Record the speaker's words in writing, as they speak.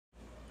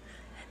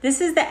This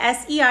is the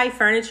SEI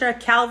Furniture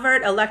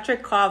Calvert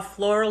Electric Carved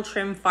Floral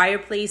Trim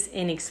Fireplace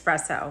in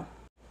Espresso.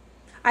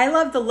 I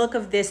love the look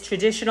of this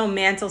traditional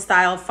mantle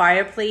style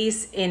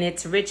fireplace in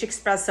its rich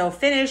espresso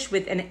finish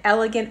with an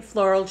elegant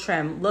floral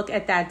trim. Look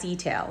at that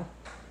detail.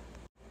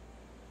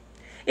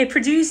 It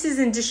produces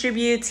and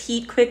distributes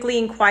heat quickly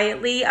and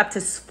quietly up to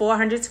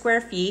 400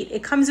 square feet.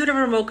 It comes with a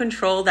remote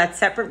control that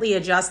separately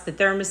adjusts the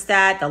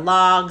thermostat, the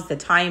logs, the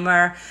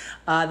timer,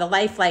 the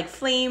lifelike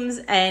flames,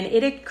 and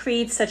it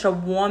creates such a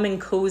warm and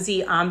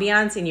cozy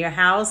ambiance in your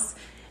house.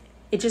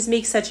 It just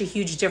makes such a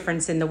huge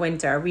difference in the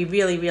winter. We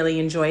really, really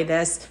enjoy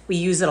this. We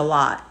use it a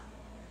lot.